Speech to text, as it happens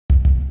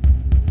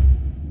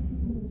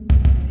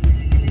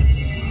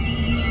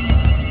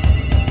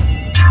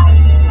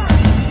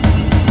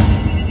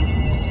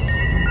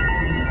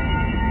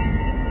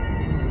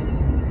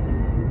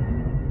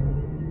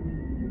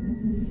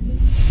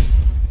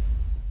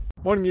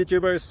Morning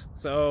YouTubers.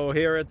 So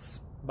here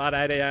it's about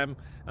 8 a.m.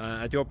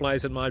 At your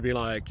place it might be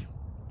like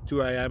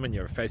 2 a.m. and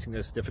you're facing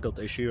this difficult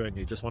issue and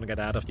you just want to get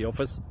out of the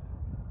office.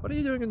 What are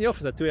you doing in the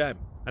office at 2 a.m.?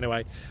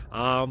 Anyway,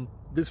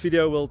 this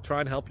video will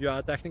try and help you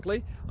out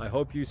technically. I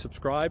hope you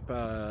subscribe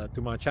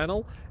to my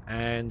channel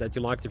and that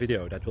you like the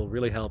video. That will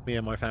really help me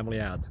and my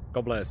family out.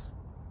 God bless.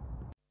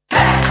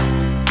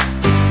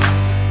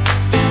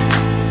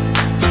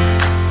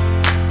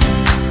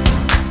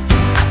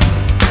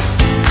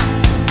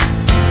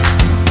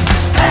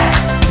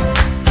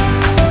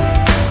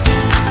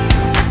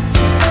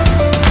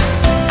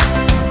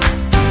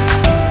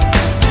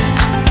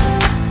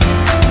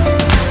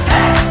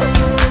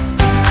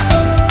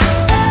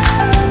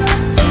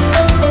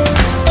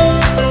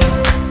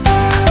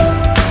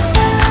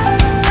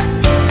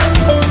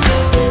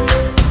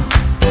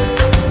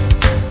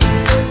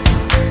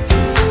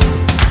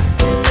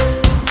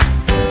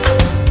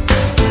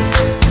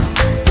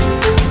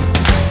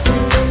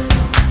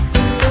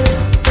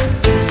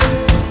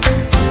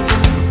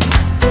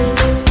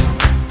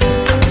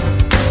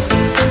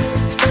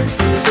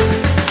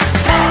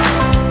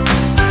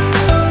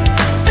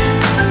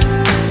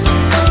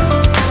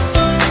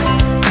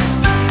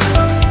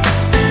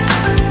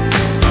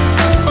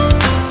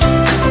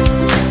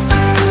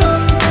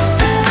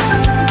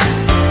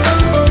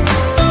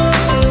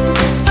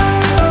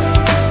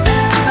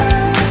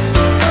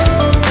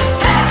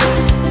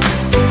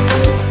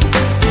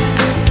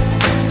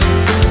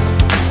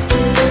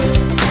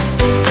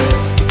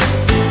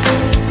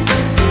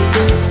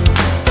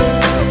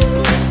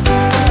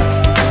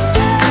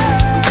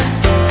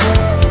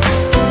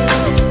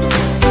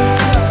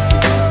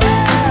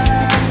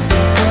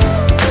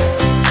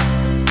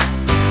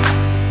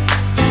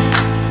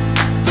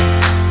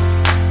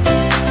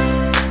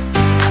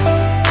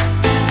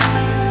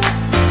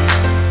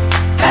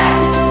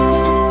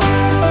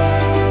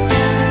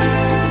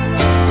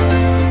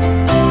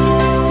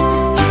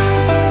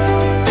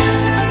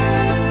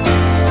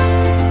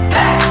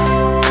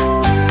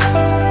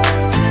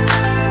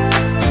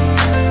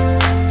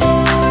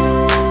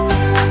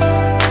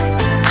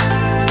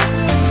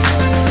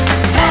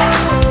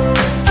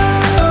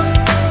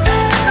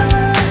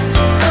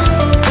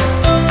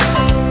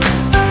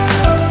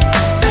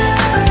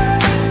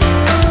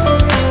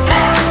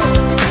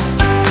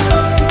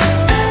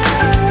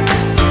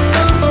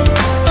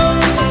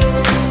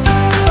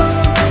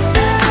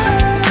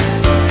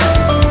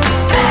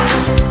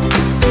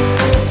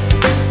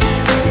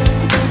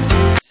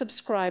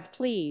 Subscribe,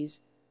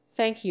 please.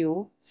 Thank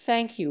you.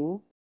 Thank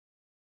you.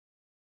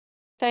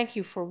 Thank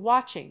you for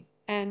watching,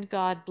 and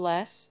God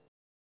bless.